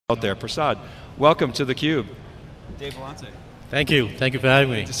out there. Prasad, welcome to theCUBE. Dave Vellante. Thank you for having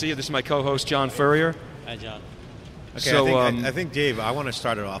me. Good to see you. This is my co-host, John Furrier. Hi, John. Okay, So, I think, Dave, I want to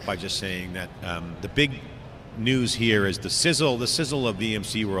start it off by just saying that the big news here is the sizzle of the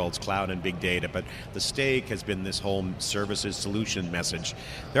EMC world's cloud and big data, but the stake has been this whole services solution message.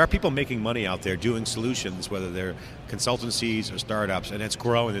 There are people making money out there doing solutions, whether they're consultancies or startups, and it's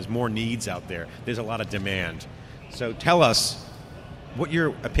growing. There's more needs out there. There's a lot of demand. So tell us what your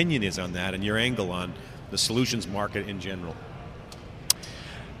opinion is on that and your angle on the solutions market in general.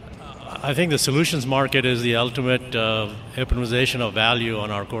 I think the solutions market is the ultimate implementation of value on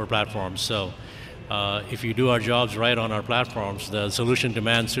our core platforms. So if you do our jobs right on our platforms, the solution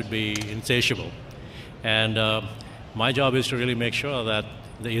demand should be insatiable. And my job is to really make sure that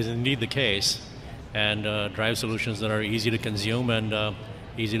that is indeed the case and drive solutions that are easy to consume and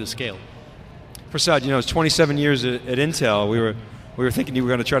easy to scale. Prasad, it's 27 years at Intel. We were thinking you were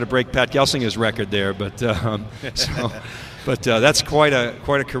going to try to break Pat Gelsinger's record there, but that's quite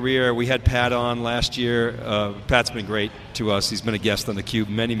a career. We had Pat on last year. Pat's been great to us. He's been a guest on theCUBE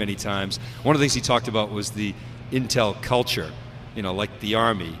many, many times. One of the things he talked about was the Intel culture, like the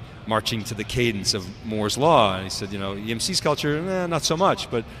Army, marching to the cadence of Moore's Law. And he said, EMC's culture, not so much,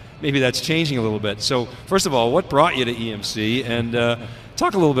 but maybe that's changing a little bit. So first of all, what brought you to EMC? And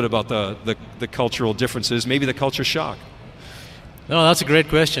talk a little bit about the cultural differences, maybe the culture shock. No, that's a great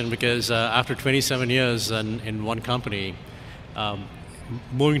question because after 27 years in one company,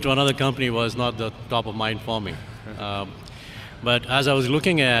 moving to another company was not the top of mind for me. But as I was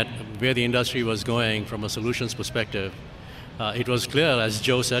looking at where the industry was going from a solutions perspective, it was clear, as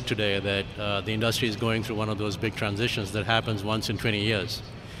Joe said today, that the industry is going through one of those big transitions that happens once in 20 years.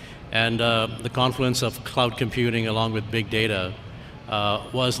 And the confluence of cloud computing along with big data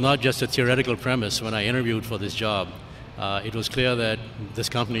was not just a theoretical premise when I interviewed for this job. It was clear that this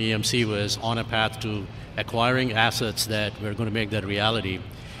company, EMC, was on a path to acquiring assets that were going to make that reality.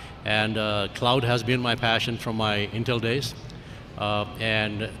 And cloud has been my passion from my Intel days.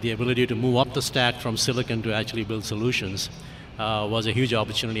 And the ability to move up the stack from silicon to actually build solutions was a huge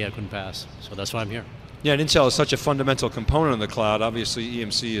opportunity I couldn't pass. So that's why I'm here. Yeah, and Intel is such a fundamental component of the cloud. Obviously,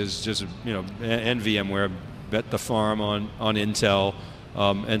 EMC is just, and VMware bet the farm on Intel.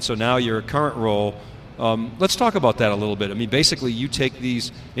 And so now your current role, let's talk about that a little bit. I mean, basically, you take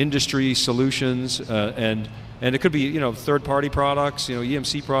these industry solutions, and it could be third-party products,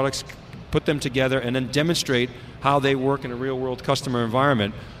 EMC products, put them together, and then demonstrate how they work in a real-world customer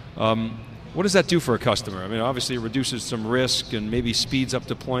environment. What does that do for a customer? I mean, obviously, it reduces some risk and maybe speeds up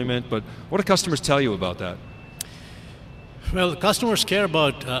deployment. But what do customers tell you about that? Well, customers care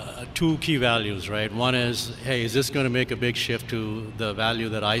about two key values, right? One is, hey, is this going to make a big shift to the value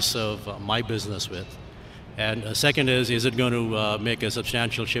that I serve my business with? And second is it going to make a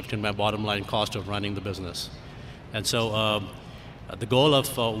substantial shift in my bottom line cost of running the business? And so the goal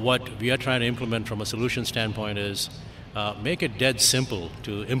of what we are trying to implement from a solution standpoint is make it dead simple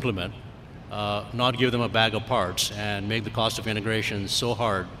to implement, not give them a bag of parts and make the cost of integration so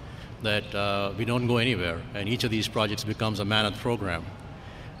hard that we don't go anywhere and each of these projects becomes a managed program.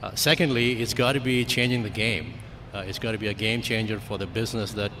 Secondly, it's got to be changing the game. It's got to be a game changer for the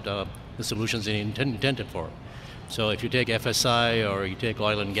business that the solutions are intended for. So if you take FSI or you take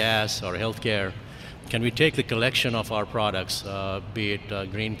oil and gas or healthcare, can we take the collection of our products, be it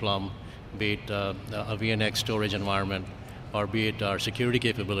Greenplum, be it a VNX storage environment, or be it our security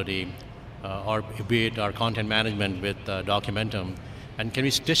capability, or be it our content management with Documentum, and can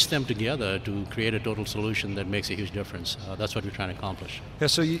we stitch them together to create a total solution that makes a huge difference? That's what we're trying to accomplish. Yeah,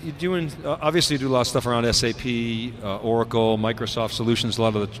 so you're doing, obviously you do a lot of stuff around SAP, Oracle, Microsoft solutions, a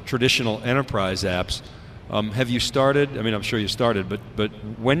lot of the traditional enterprise apps. Have you started, I mean, I'm sure you started, but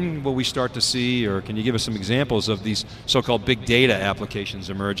when will we start to see, or can you give us some examples of these so-called big data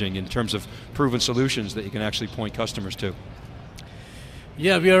applications emerging in terms of proven solutions that you can actually point customers to?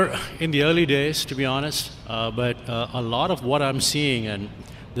 Yeah, we are in the early days, to be honest, but a lot of what I'm seeing, and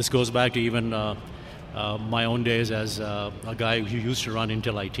this goes back to even my own days as a guy who used to run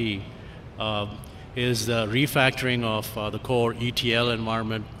Intel IT, is the refactoring of the core ETL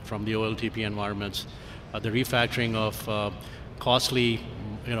environment from the OLTP environments, the refactoring of costly,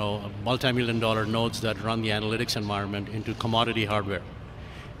 multi-million-dollar nodes that run the analytics environment into commodity hardware,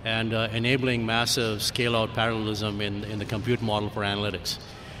 and enabling massive scale-out parallelism in the compute model for analytics.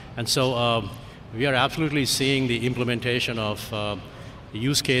 And so we are absolutely seeing the implementation of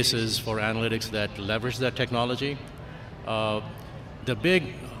use cases for analytics that leverage that technology. The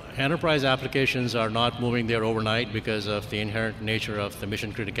big enterprise applications are not moving there overnight because of the inherent nature of the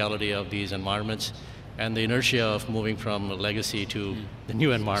mission criticality of these environments. and the inertia of moving from legacy to the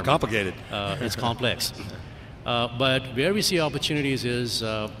new environment. It's complicated. It's complex. But where we see opportunities is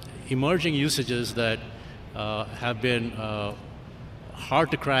emerging usages that have been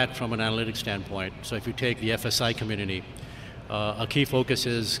hard to crack from an analytics standpoint. So if you take the FSI community, a key focus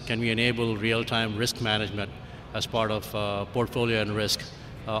is, can we enable real-time risk management as part of portfolio and risk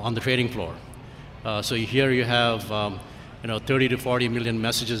on the trading floor? So here you have 30 to 40 million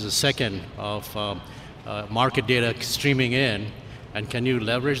messages a second of market data streaming in, and can you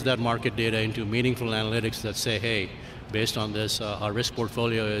leverage that market data into meaningful analytics that say, hey, based on this, our risk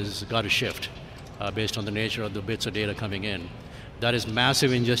portfolio has got to shift based on the nature of the bits of data coming in. That is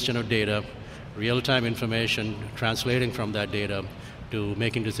massive ingestion of data, real-time information, translating from that data to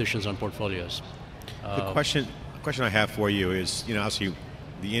making decisions on portfolios. The question I have for you is, obviously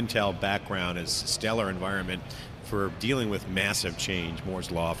the Intel background is stellar environment for dealing with massive change,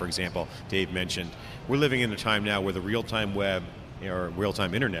 Moore's Law, for example, Dave mentioned. We're living in a time now where the real-time web, or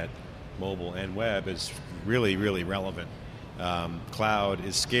real-time internet, mobile and web, is really, really relevant. Cloud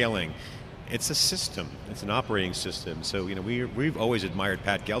is scaling. It's a system. It's an operating system. So we've always admired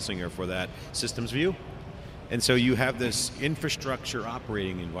Pat Gelsinger for that systems view. And so you have this infrastructure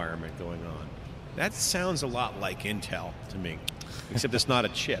operating environment going on. That sounds a lot like Intel to me, except it's not a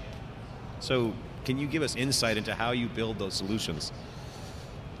chip. So can you give us insight into how you build those solutions?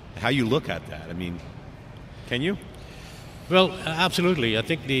 How you look at that? I mean, can you? Well, absolutely. I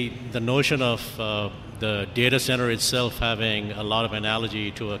think the notion of the data center itself having a lot of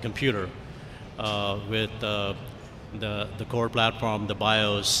analogy to a computer with the core platform, the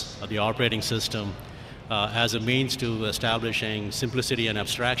BIOS, the operating system, as a means to establishing simplicity and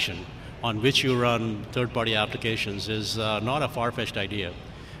abstraction on which you run third-party applications is not a far-fetched idea.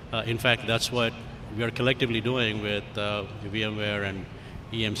 In fact, that's what we are collectively doing with VMware and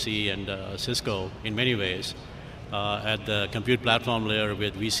EMC and Cisco in many ways. At the compute platform layer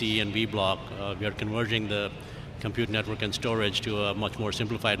with VCE and vBlock, we are converging the compute network and storage to a much more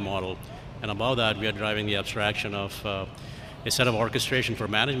simplified model. And above that, we are driving the abstraction of a set of orchestration for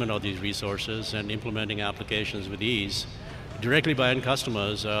management of these resources and implementing applications with ease directly by end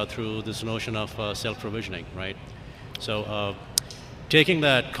customers through this notion of self-provisioning, right? So taking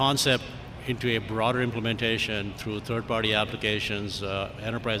that concept into a broader implementation through third-party applications,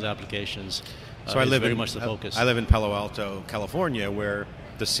 enterprise applications, so I live very much the focus. I live in Palo Alto, California, where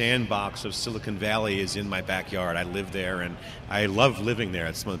the sandbox of Silicon Valley is in my backyard. I live there, and I love living there.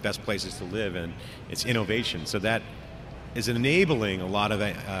 It's one of the best places to live, and it's innovation. So that is enabling a lot of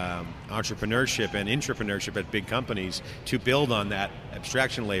entrepreneurship and intrapreneurship at big companies to build on that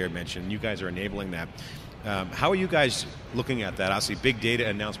abstraction layer mentioned. You guys are enabling that. How are you guys looking at that? Obviously, big data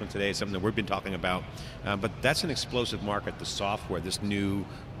announcement today is something that we've been talking about, but that's an explosive market, the software, this new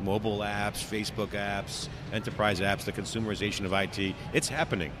mobile apps, Facebook apps, enterprise apps, the consumerization of IT. It's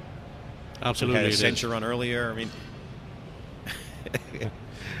happening. Absolutely. We had Accenture on earlier. I mean,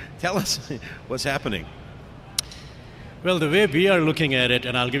 tell us what's happening. Well, the way we are looking at it,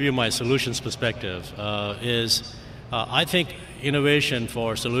 and I'll give you my solutions perspective, is I think innovation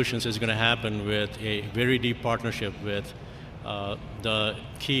for solutions is going to happen with a very deep partnership with the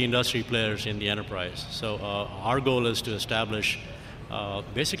key industry players in the enterprise. So our goal is to establish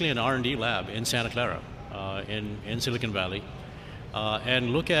basically an R&D lab in Santa Clara, in Silicon Valley,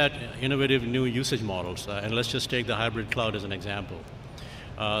 and look at innovative new usage models. And let's just take the hybrid cloud as an example.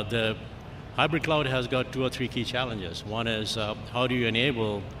 The hybrid cloud has got 2 or 3 key challenges. One is how do you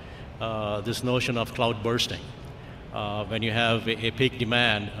enable this notion of cloud bursting? When you have a peak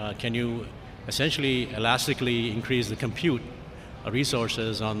demand, can you essentially elastically increase the compute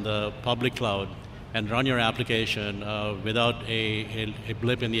resources on the public cloud and run your application without a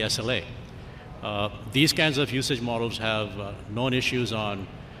blip in the SLA? These kinds of usage models have known issues on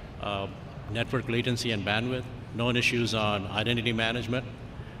network latency and bandwidth, known issues on identity management,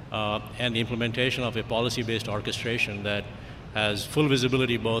 and the implementation of a policy-based orchestration that has full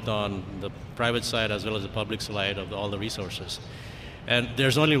visibility both on the private side as well as the public side of all the resources. And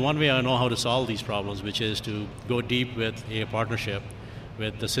there's only one way I know how to solve these problems, which is to go deep with a partnership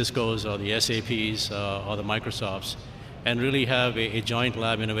with the Ciscos or the SAPs or the Microsofts and really have a joint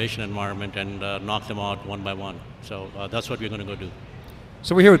lab innovation environment and knock them out one by one. So that's what we're going to go do.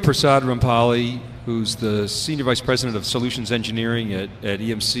 So we're here with Prasad Rampali, who's the Senior Vice President of Solutions Engineering at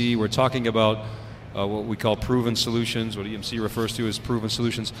EMC. We're talking about what we call proven solutions, what EMC refers to as proven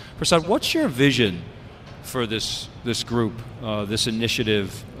solutions. Prasad, what's your vision for this group, this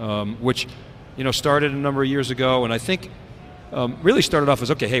initiative, which started a number of years ago, and I think really started off as,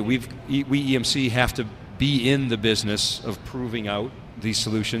 okay, hey, we EMC have to be in the business of proving out these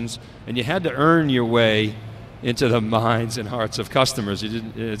solutions, and you had to earn your way into the minds and hearts of customers.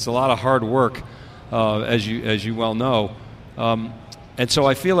 It's a lot of hard work, as you well know. And so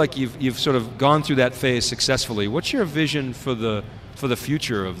I feel like you've sort of gone through that phase successfully. What's your vision for the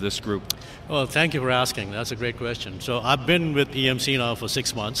future of this group? Well, thank you for asking. That's a great question. So I've been with EMC now for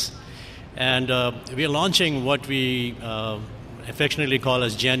 6 months, and we are launching what we affectionately call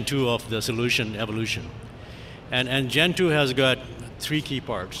as Gen 2 of the solution evolution. And Gen 2 has got 3 key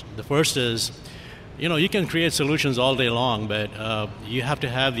parts. The first is, you can create solutions all day long, but you have to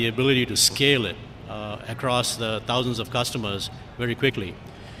have the ability to scale it across the thousands of customers very quickly.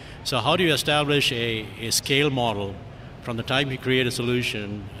 So how do you establish a scale model from the time you create a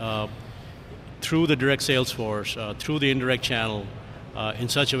solution through the direct sales force, through the indirect channel, in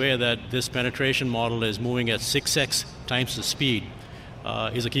such a way that this penetration model is moving at 6x times the speed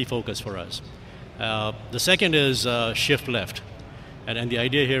is a key focus for us. The second is shift left. And the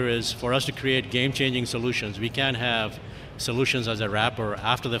idea here is for us to create game-changing solutions, we can't have solutions as a wrapper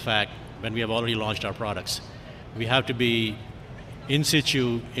after the fact when we have already launched our products. We have to be in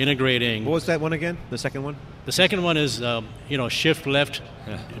situ integrating. What was that one again? The second one? The second one is shift left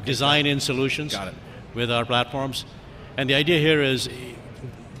design in solutions with our platforms. And the idea here is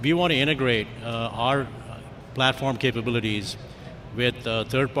we want to integrate our platform capabilities with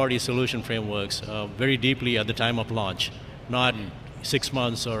third-party solution frameworks very deeply at the time of launch, not 6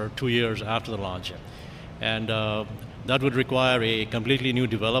 months or 2 years after the launch. And that would require a completely new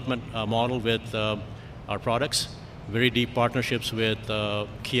development model with our products, very deep partnerships with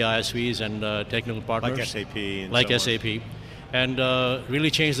key ISVs and technical partners. Like SAP and like so SAP. And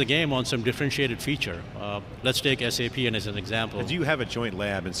really change the game on some differentiated feature. Let's take SAP as an example. And do you have a joint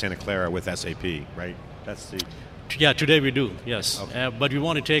lab in Santa Clara with SAP, right? That's the... Yeah, today we do, yes. Okay. But we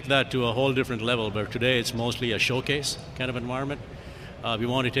want to take that to a whole different level, where today it's mostly a showcase kind of environment. We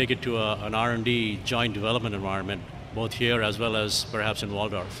want to take it to an R&D joint development environment, both here as well as perhaps in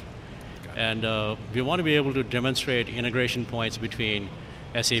Waldorf. And we want to be able to demonstrate integration points between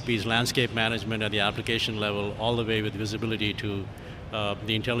SAP's landscape management at the application level, all the way with visibility to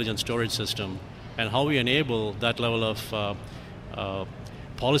the intelligent storage system, and how we enable that level of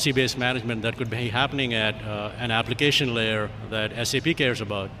policy-based management that could be happening at an application layer that SAP cares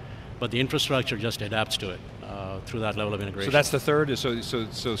about, but the infrastructure just adapts to it through that level of integration. So that's the third,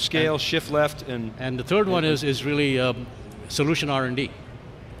 so scale, shift left, and... And the third one is really solution R&D.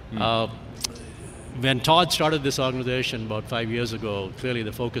 When Todd started this organization about 5 years ago, clearly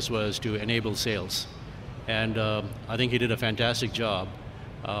the focus was to enable sales. And I think he did a fantastic job.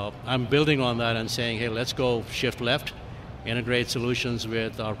 I'm building on that and saying, hey, let's go shift left, integrate solutions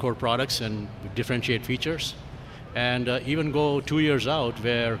with our core products and differentiate features, and even go 2 years out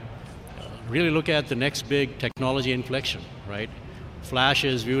where really look at the next big technology inflection, right? Flash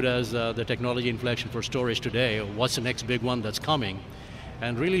is viewed as the technology inflection for storage today. What's the next big one that's coming?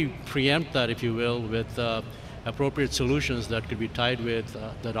 And really preempt that, if you will, with appropriate solutions that could be tied with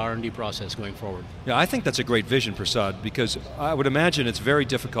that R&D process going forward. Yeah, I think that's a great vision, Prasad, because I would imagine it's very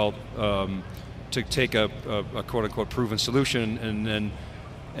difficult to take a quote-unquote proven solution and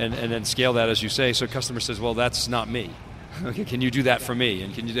then scale that, as you say, so a customer says, well, that's not me. Okay, can you do that for me?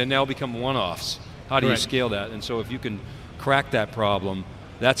 And then they'll become one-offs. How do you scale that? And so if you can crack that problem,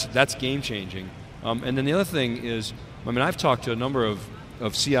 that's game-changing. And then the other thing is, I've talked to a number of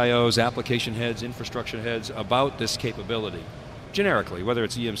CIOs, application heads, infrastructure heads about this capability, generically, whether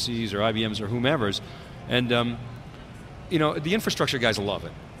it's EMCs or IBMs or whomever's. And the infrastructure guys love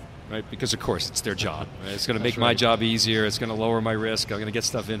it, right? Because of course it's their job. Right? It's going to make my job easier. It's going to lower my risk. I'm going to get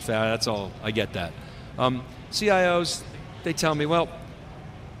stuff in fast. That's all. I get that. CIOs, they tell me, well,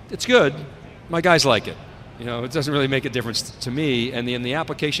 it's good. My guys like it. It doesn't really make a difference to me. And the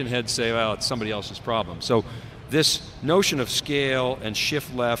application heads say, well, it's somebody else's problem. So this notion of scale and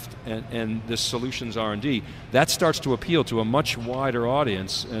shift left and this solutions R&D, that starts to appeal to a much wider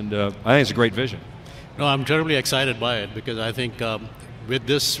audience, and I think it's a great vision. No, I'm terribly excited by it, because I think with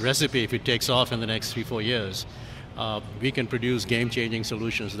this recipe, if it takes off in the next 3-4 years, we can produce game-changing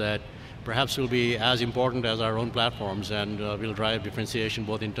solutions that perhaps will be as important as our own platforms, and will drive differentiation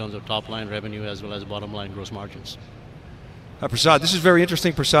both in terms of top-line revenue as well as bottom-line gross margins. Prasad, this is very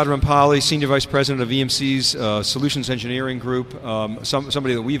interesting. Prasad Rampali, Senior Vice President of EMC's Solutions Engineering Group,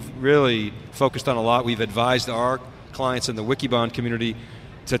 somebody that we've really focused on a lot. We've advised our clients in the Wikibon community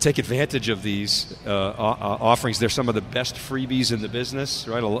to take advantage of these offerings. They're some of the best freebies in the business,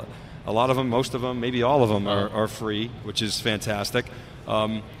 right? A lot of them, most of them, maybe all of them are free, which is fantastic.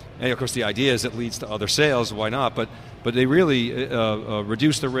 And of course, the idea is it leads to other sales. Why not? But they really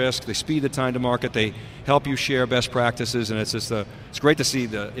reduce the risk. They speed the time to market. They help you share best practices, and it's just it's great to see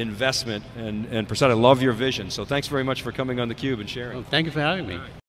the investment. And Prasad, I love your vision. So thanks very much for coming on theCUBE and sharing. Well, thank you for having me.